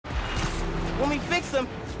When we fix them,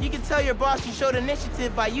 you can tell your boss you showed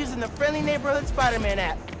initiative by using the Friendly Neighborhood Spider-Man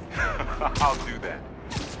app. I'll do that.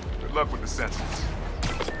 Good luck with the sensors.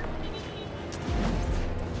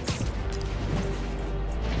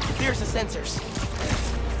 Here's the sensors.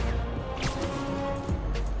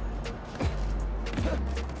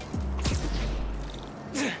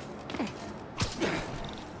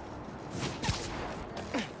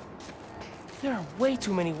 There are way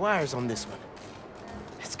too many wires on this one.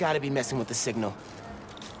 It's gotta be messing with the signal.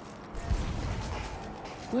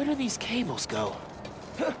 Where do these cables go?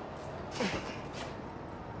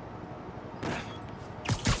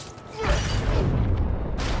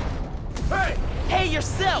 Hey! Hey,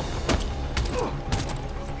 yourself!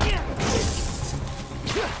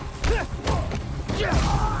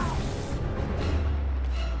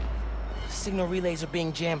 Signal relays are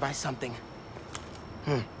being jammed by something.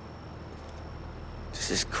 This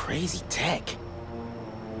is crazy tech.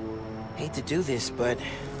 Hate to do this, but...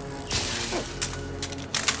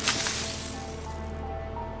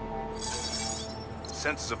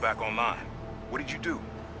 Sensors are back online. What did you do?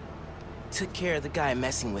 Took care of the guy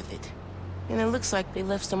messing with it. And it looks like they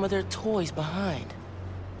left some of their toys behind.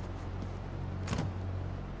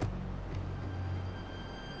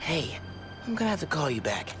 Hey, I'm gonna have to call you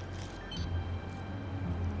back.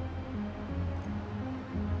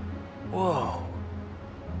 Whoa.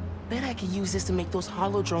 Bet I could use this to make those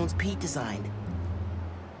hollow drones Pete designed.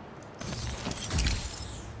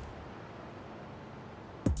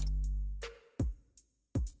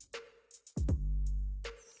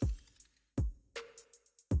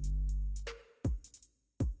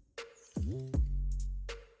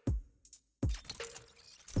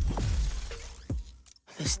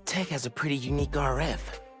 This tech has a pretty unique RF.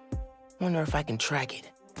 Wonder if I can track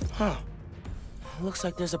it. Huh. Looks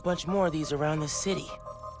like there's a bunch more of these around the city.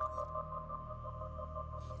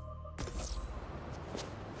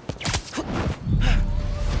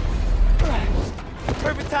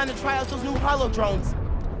 Perfect time to try out those new hollow drones.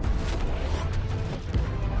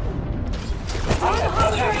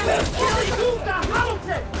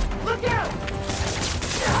 Look out!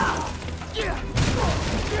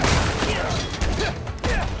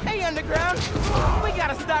 Hey, Underground! We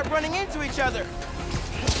gotta stop running into each other!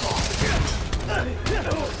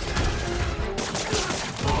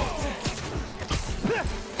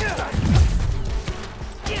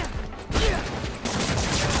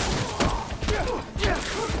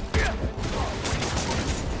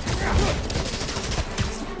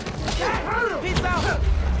 Peace out!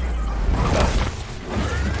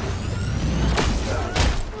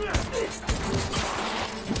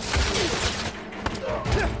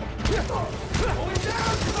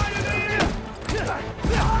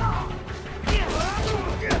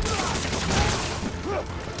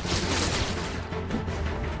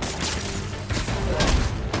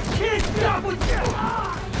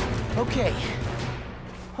 Okay.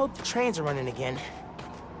 Hope the trains are running again.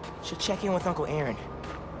 Should check in with Uncle Aaron.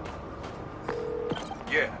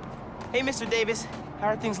 Yeah. Hey, Mr. Davis. How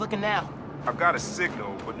are things looking now? I've got a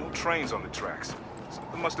signal, but no trains on the tracks.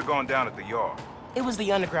 Something must have gone down at the yard. It was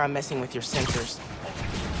the Underground messing with your sensors.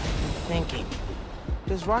 Thinking.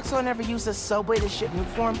 Does Roxxon ever use the subway to ship new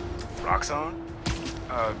form? Roxxon?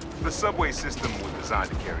 The subway system was designed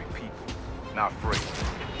to carry people, not freight.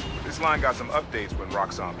 This line got some updates when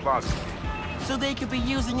Roxxon Plaza came. So they could be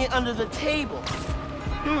using it under the table.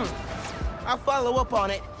 I'll follow up on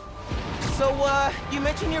it. So, you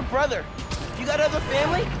mentioned your brother. You got other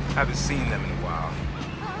family? Haven't seen them in a while.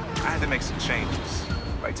 I had to make some changes,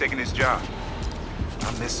 like taking his job.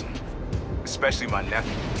 I miss him, especially my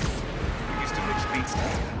nephew. We used to mix beats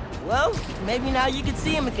together. Well, maybe now you can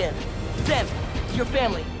see him again. Zem, your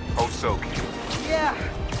family. Hope so, kid. Yeah.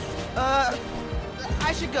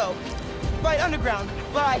 I should go. Fight Underground.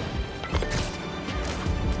 Bye.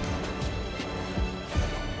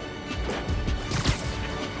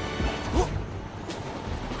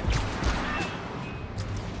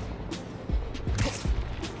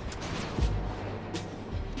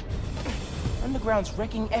 Underground's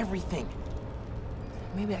wrecking everything.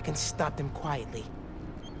 Maybe I can stop them quietly.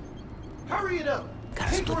 Hurry it up!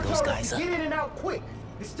 Gotta split those guys up. Get in and out quick!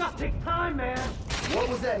 This stuff takes time, man! What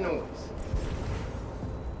was that noise?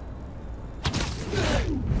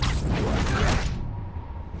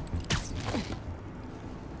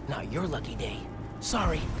 Now your lucky day.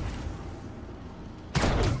 Sorry.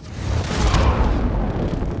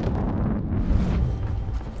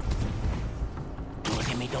 Don't look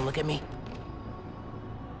at me, don't look at me.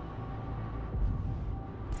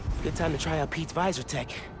 Good time to try out Pete's visor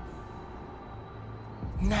tech.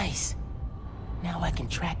 Nice. Now I can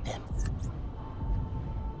track them.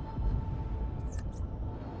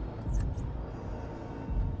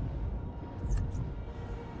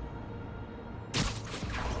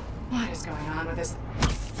 is going on with this?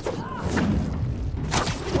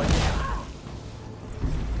 What the hell?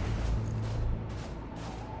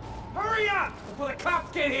 Hurry up before the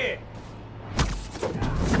cops get here!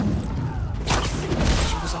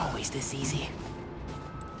 She was always this easy.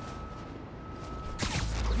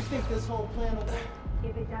 You think this whole plan will work?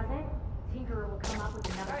 If it doesn't, Tinkerer will come up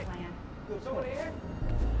with another plan. Someone here?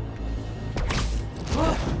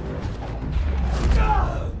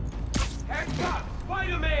 Heads up!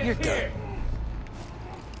 Spider-Man's You're here!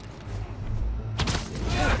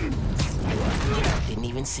 Didn't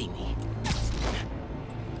even see me.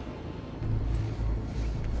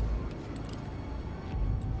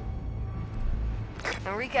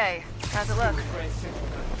 Enrique, how's it look?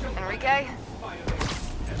 Enrique?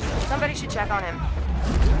 Somebody should check on him.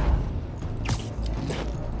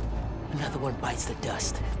 Another one bites the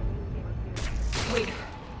dust. Wait,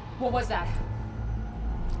 what was that?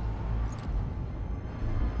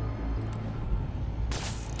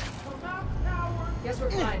 Guess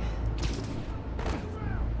we're fine.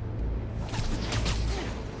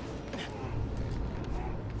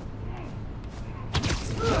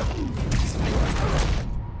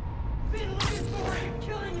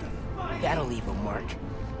 That'll leave a mark.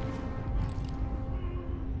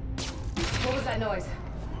 What was that noise?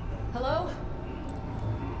 Hello?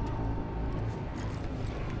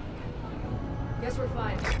 Guess we're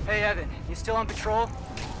fine. Hey, Evan, you still on patrol?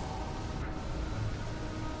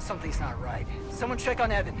 Something's not right. Someone check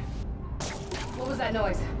on Evan. What was that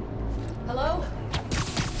noise? Hello?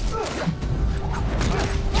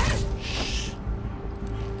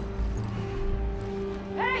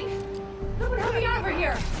 Hey! Someone help me over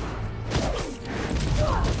here!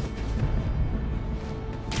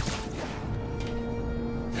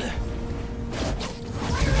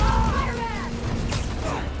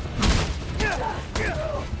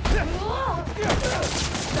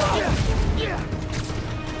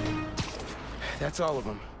 That's all of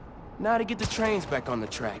them. Now to get the trains back on the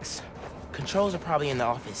tracks. Controls are probably in the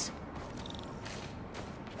office.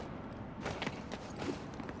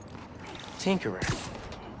 Tinkerer.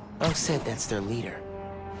 Unc said that's their leader.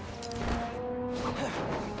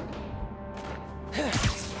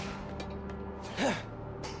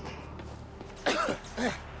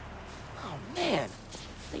 Oh man,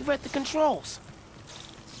 they read the controls.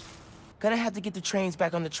 Gonna have to get the trains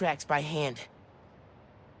back on the tracks by hand.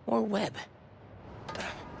 Or web.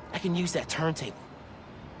 I can use that turntable.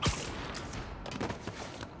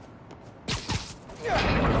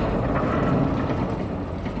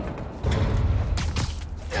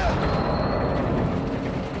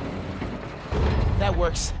 That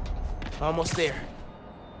works. Almost there.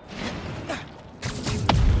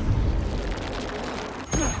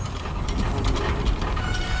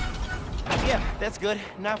 Yeah, that's good.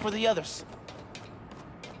 Now for the others.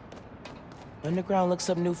 Underground looks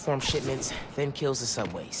up new form shipments, then kills the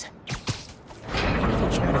subways. Maybe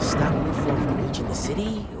they're trying to stop new form from reaching the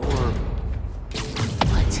city, or...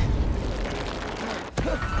 what?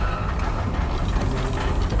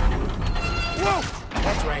 Whoa!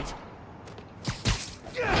 That's right.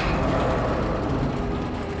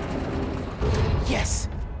 Yes!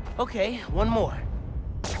 Okay, one more.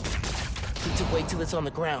 Need to wait till it's on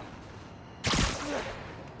the ground.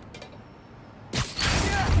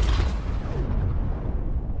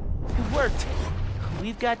 It worked!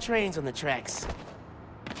 We've got trains on the tracks.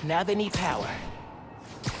 Now they need power.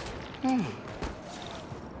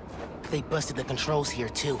 They busted the controls here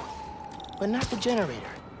too, but not the generator.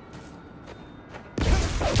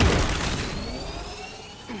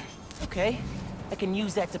 Okay, I can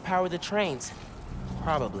use that to power the trains.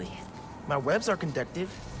 Probably. My webs are conductive.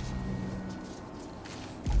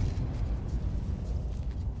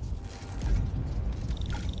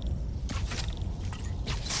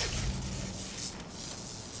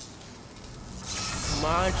 Come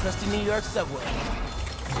on, trusty New York subway.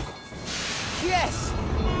 Yes!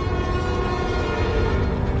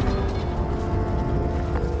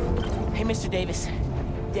 Hey, Mr. Davis.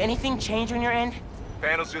 Did anything change on your end?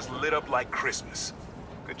 Panels just lit up like Christmas.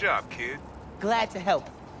 Good job, kid. Glad to help.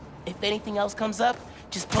 If anything else comes up,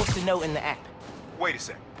 just post a note in the app. Wait a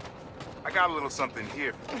sec. I got a little something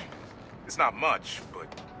here. It's not much, but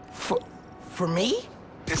For me?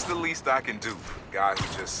 it's the least I can do for the guy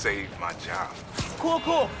who just saved my job. Cool,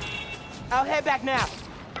 cool. I'll head back now.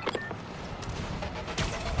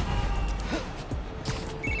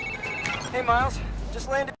 Hey, Miles. Just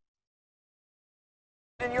landed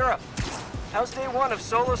in Europe. How's day one of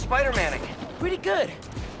solo Spider-Manning? Pretty good.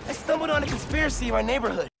 I stumbled on a conspiracy in my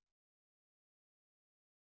neighborhood.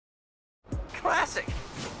 Classic.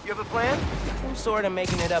 You have a plan? I'm sort of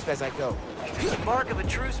making it up as I go. The mark of a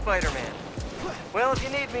true Spider-Man. Well, if you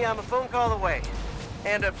need me, I'm a phone call away.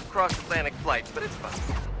 And a cross-Atlantic flight, but it's fine.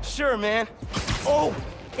 Sure, man. Oh,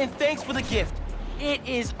 and thanks for the gift. It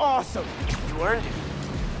is awesome. You earned it.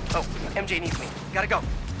 Oh, MJ needs me. Gotta go.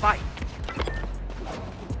 Bye.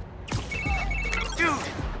 Dude,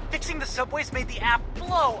 fixing the subways made the app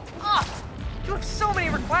blow up. You have so many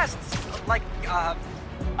requests. Like,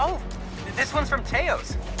 oh, this one's from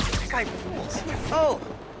Teos. That guy rules. Oh,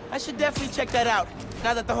 I should definitely check that out,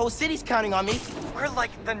 now that the whole city's counting on me. We're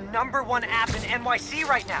like the #1 app in NYC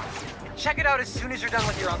right now. Check it out as soon as you're done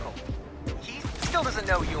with your uncle. He still doesn't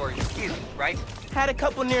know you're you, right? Had a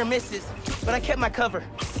couple near misses, but I kept my cover.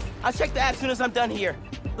 I'll check the app as soon as I'm done here.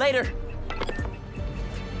 Later.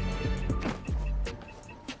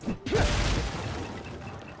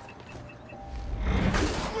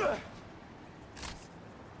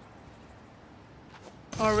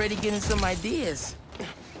 Already getting some ideas.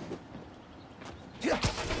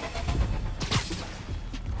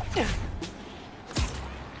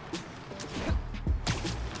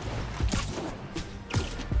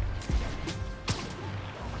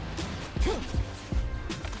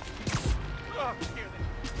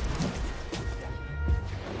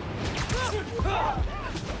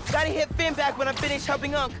 Gotta hit Finn back when I'm finished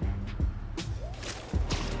helping Unc.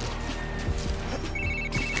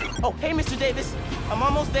 Oh, hey, Mr. Davis. I'm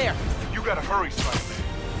almost there. You gotta hurry,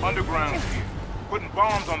 Spider-Man. Underground's here. Putting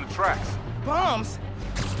bombs on the tracks. Bombs?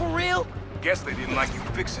 For real? Guess they didn't like you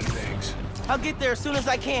fixing things. I'll get there as soon as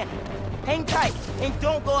I can. Hang tight and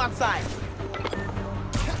don't go outside.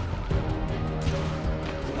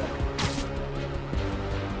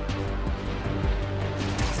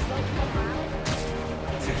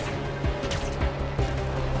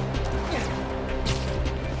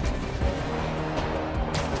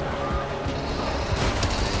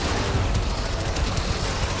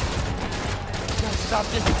 Stop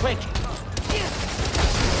this quick.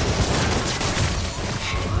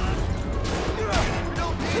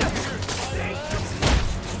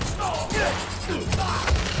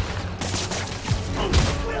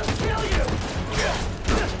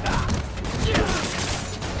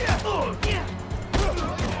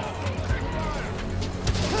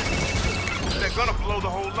 They're gonna blow the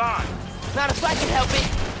whole line. Not if I can help it.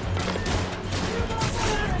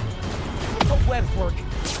 Hope webs work.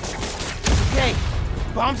 Okay,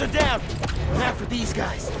 bombs are down. Now for these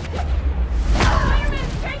guys.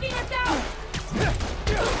 Fireman's taking us out!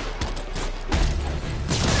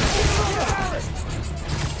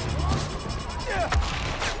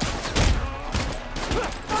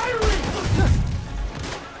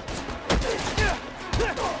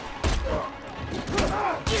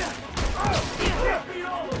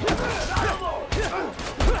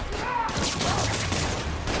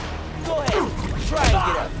 Go ahead, try and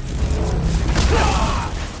get up.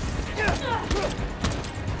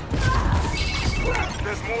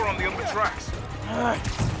 There's more on the upper tracks.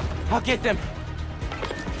 I'll get them.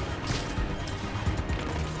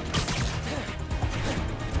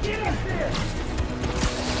 Get up there!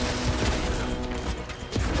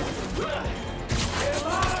 Get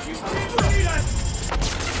alive, you people need us!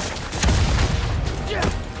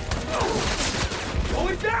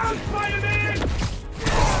 Going down, Spider-Man!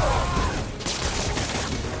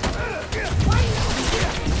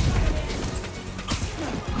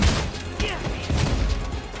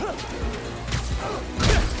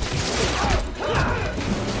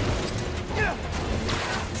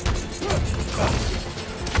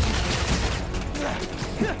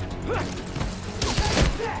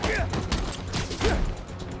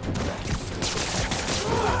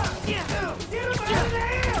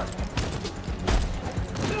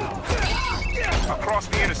 Across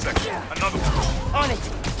the intersection. Another one. On it.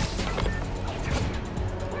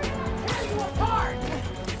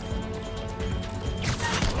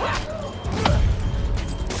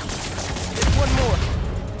 One more.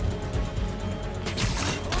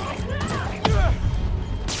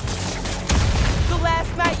 So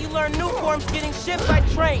last night you learned new forms getting shipped by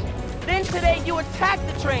train. Then today you attacked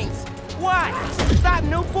the trains. Why? To stop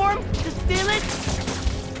new form? To steal it?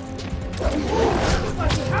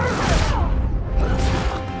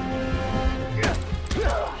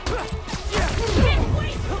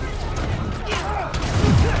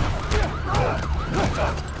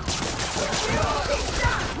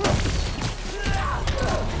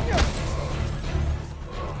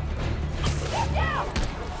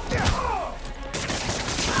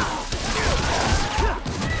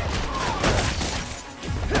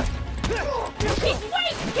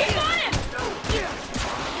 Wait! Keep on him!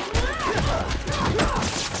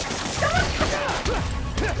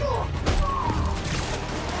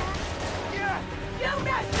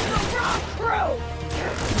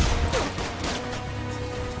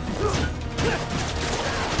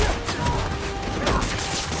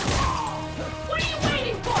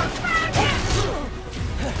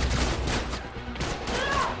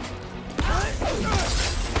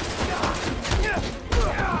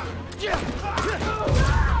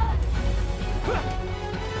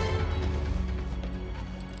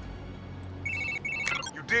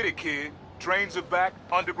 did it, kid. Trains are back,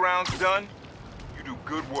 underground's done. You do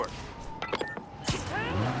good work.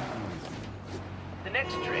 The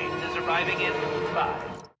next train is arriving in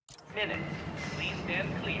 5 minutes. Please stand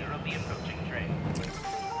clear of the approaching train.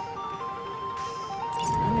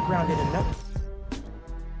 Underground did enough.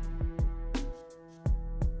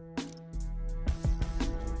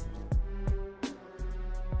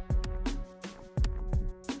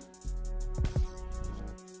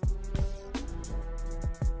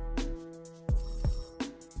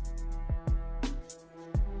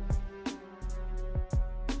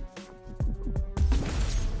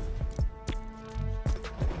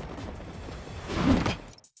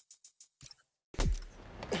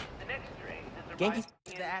 Genki,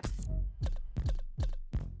 the app.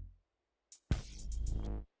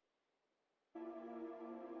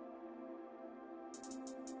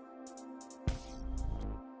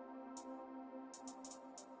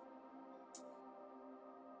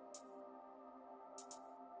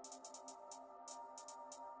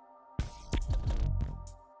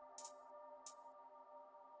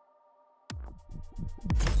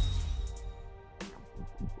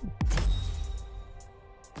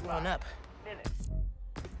 Run up.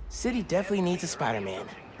 City definitely needs a Spider-Man.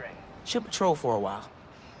 Should patrol for a while.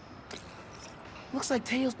 Looks like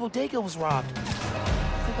Teo's bodega was robbed.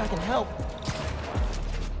 Think I can help.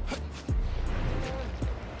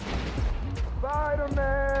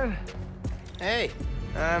 Spider-Man! Hey,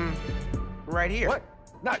 right here. What?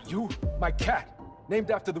 Not you, my cat.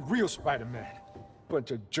 Named after the real Spider-Man.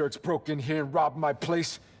 Bunch of jerks broke in here and robbed my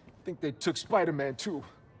place. Think they took Spider-Man too.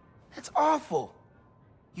 That's awful.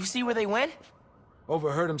 You see where they went?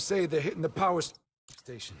 Overheard him say they're hitting the power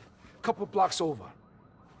station. A couple blocks over.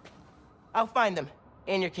 I'll find them.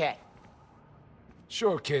 And your cat.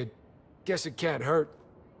 Sure, kid. Guess it can't hurt.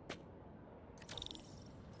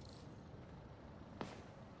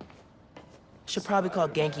 Should probably call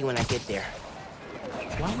Genki when I get there.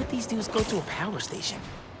 Why would these dudes go to a power station?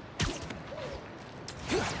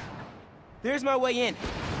 There's my way in.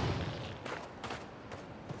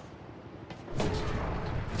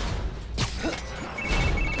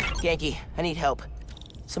 Genki, I need help.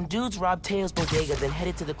 Some dudes robbed Teo's bodega, then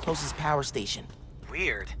headed to the closest power station.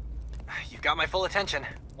 Weird. You've got my full attention.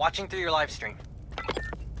 Watching through your live stream.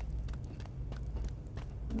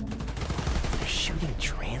 They're shooting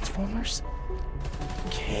Transformers?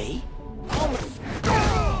 Okay.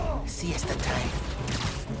 Siesta time.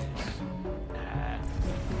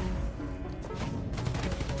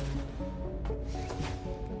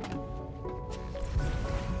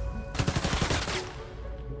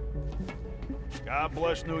 God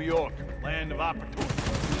bless New York, land of opportunity.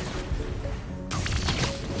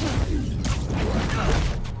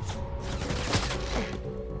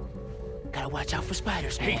 Gotta watch out for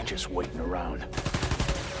spiders, man. Ain't just waiting around.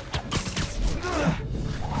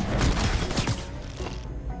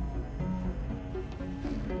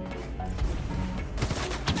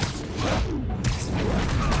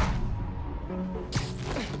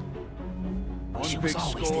 One big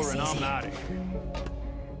score and I'm out of here.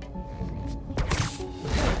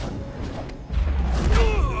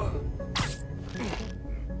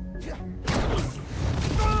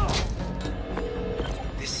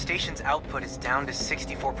 Station's output is down to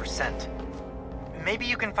 64%. Maybe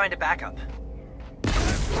you can find a backup.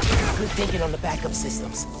 Good thinking on the backup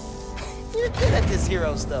systems. You're good at this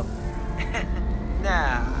hero stuff.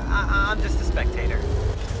 Nah, I'm just a spectator.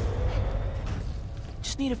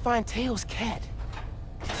 Just need to find Teo's cat.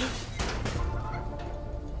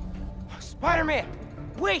 Spider-Man!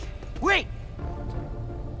 Wait! Wait!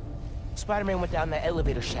 Spider-Man went down the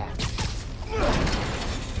elevator shaft.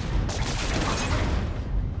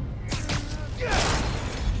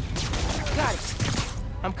 Got it!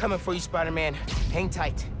 I'm coming for you, Spider-Man. Hang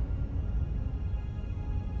tight.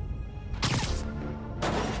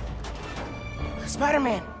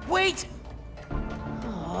 Spider-Man, wait!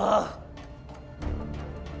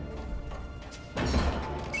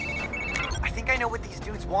 I think I know what these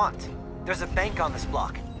dudes want. There's a bank on this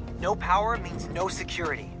block. No power means no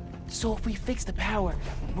security. So if we fix the power,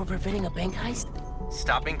 we're preventing a bank heist?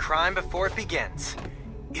 Stopping crime before it begins.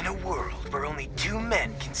 In a world where only two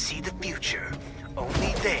men can see the future,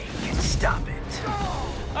 only they can stop it.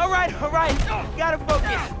 All right, gotta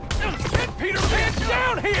focus. Get Peter Pan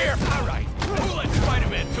down here! All right, who let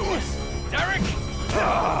Spider-Man to us? Derek?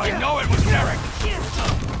 I know it was Derek.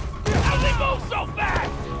 How'd they move so fast?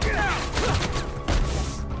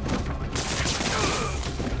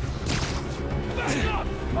 Back up,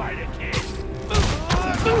 Spider-Kid!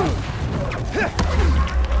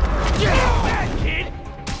 Bad kid!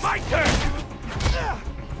 My turn!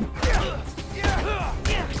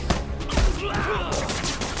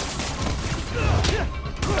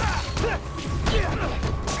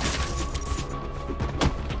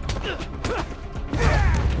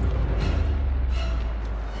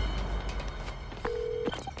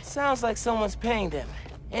 Sounds like someone's paying them.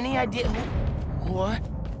 Any idea who? What?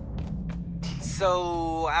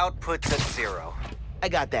 So, output's at 0. I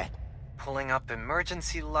got that. Pulling up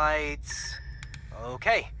emergency lights.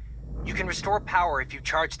 Okay. You can restore power if you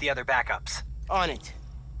charge the other backups. On it.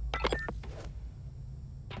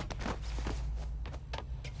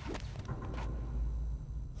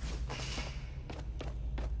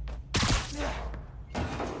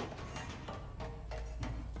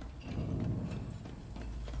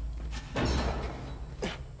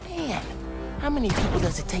 Man, how many people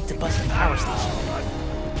does it take to bust a power station?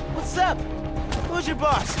 What's up? Who's your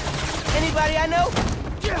boss? Anybody I know?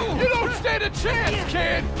 You don't stand a chance,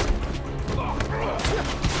 kid!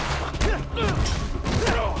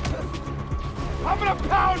 I'm gonna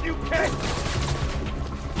pound you, kid!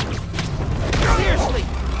 Seriously,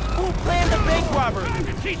 who planned the bank robbery?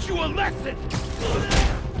 To teach you a lesson!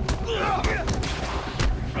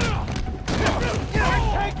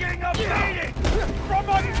 I'm taking a beating from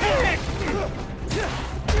a pig!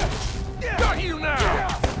 Got you now!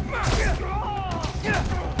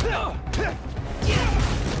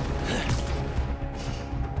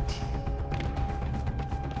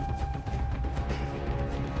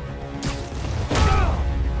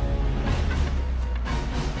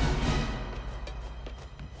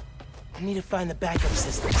 I need to find the backup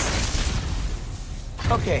systems.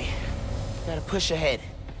 Okay, gotta push ahead.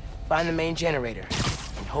 Find the main generator,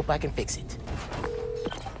 and hope I can fix it.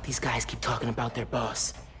 These guys keep talking about their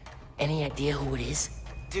boss. Any idea who it is?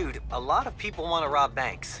 Dude, a lot of people want to rob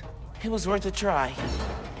banks. It was worth a try.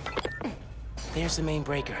 There's the main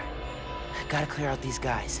breaker. Gotta clear out these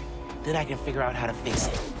guys. Then I can figure out how to fix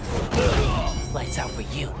it. Lights out for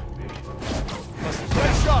you.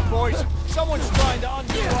 Nice shot, boys. Someone's trying to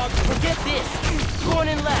unplug. Forget this. Going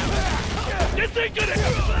in left. This ain't gonna...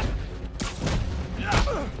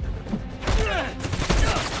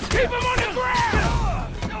 Keep him on the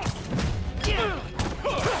ground!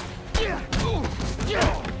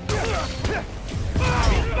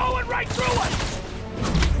 He's going right through us!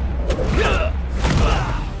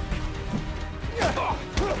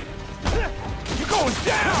 You're going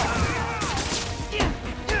down!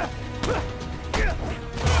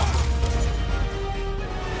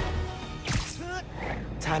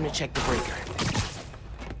 Time to check the breaker.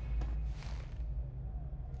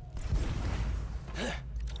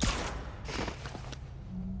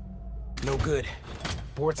 No good.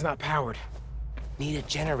 Board's not powered. Need a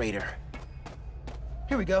generator.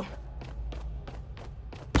 Here we go.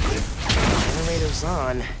 Generator's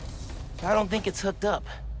on. I don't think it's hooked up.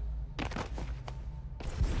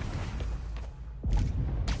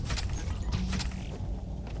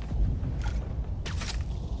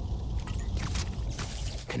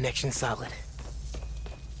 Connection solid.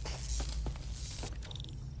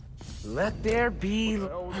 Let there be... What the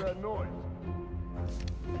hell was that noise?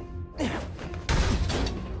 Yeah,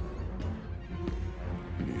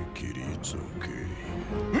 kitty, it's okay.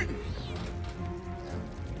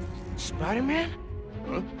 Spider-Man?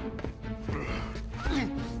 Huh?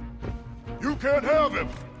 You can't have him!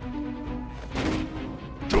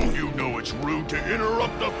 Don't you know it's rude to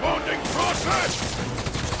interrupt the bonding process?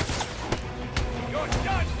 You're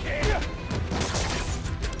done, kid!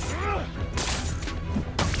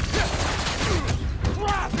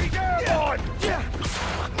 Drop! He's airborne!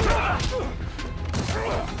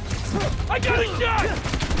 I got a shot!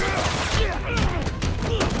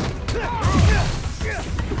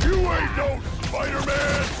 You ain't no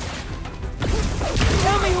Spider-Man!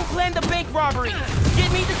 Tell me who planned the bank robbery!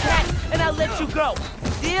 Get me the cat, and I'll let you go.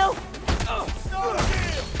 Deal?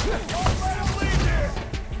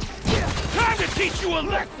 Time to teach you a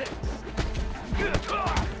lesson!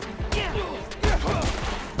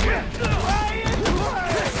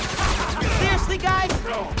 Seriously, guys?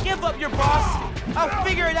 Give up your boss. I'll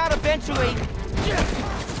figure it out eventually.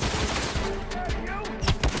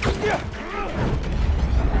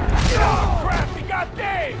 Crap, he got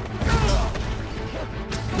Dave!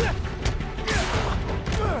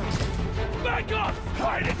 Back off,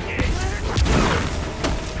 Spider-Kid!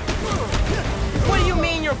 What do you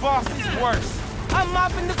mean your boss is worse? I'm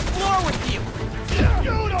mopping the floor with you.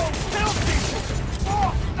 You don't kill people!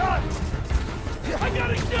 Oh, nuts! I got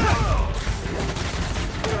a gun!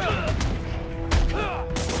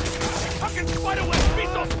 How can Spider-Web be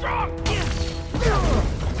so strong?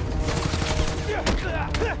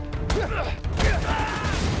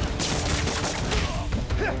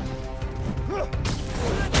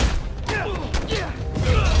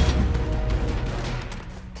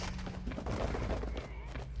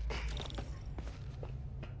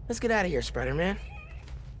 Let's get out of here, Spider-Man.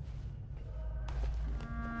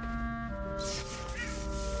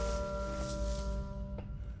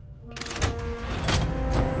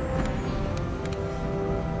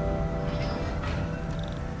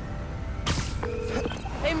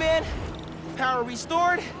 Metro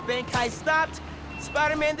restored, bank heist stopped,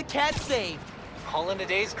 Spider-Man the cat saved. All in a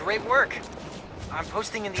day's great work. I'm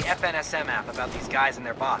posting in the FNSM app about these guys and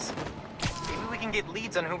their boss. Maybe we can get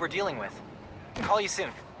leads on who we're dealing with. Call you soon.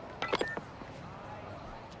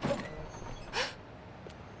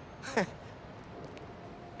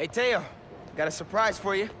 Hey, Teo, got a surprise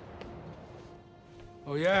for you.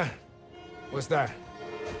 Oh, yeah? What's that?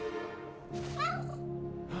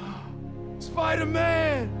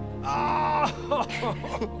 Spider-Man!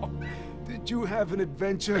 Oh! Did you have an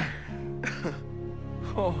adventure?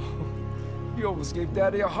 Oh, you almost gave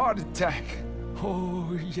Daddy a heart attack.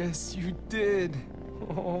 Oh, yes, you did.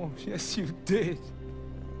 Oh, yes, you did.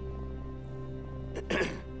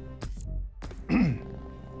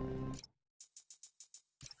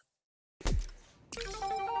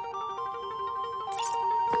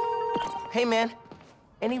 Hey, man.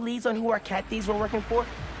 Any leads on who our cat thieves were working for?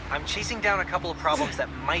 I'm chasing down a couple of problems that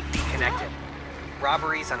might be connected.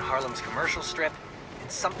 Robberies on Harlem's commercial strip,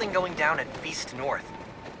 and something going down at Feast North.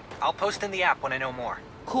 I'll post in the app when I know more.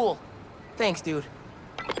 Cool. Thanks, dude.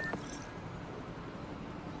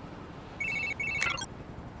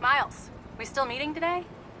 Miles, we still meeting today?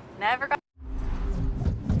 Never got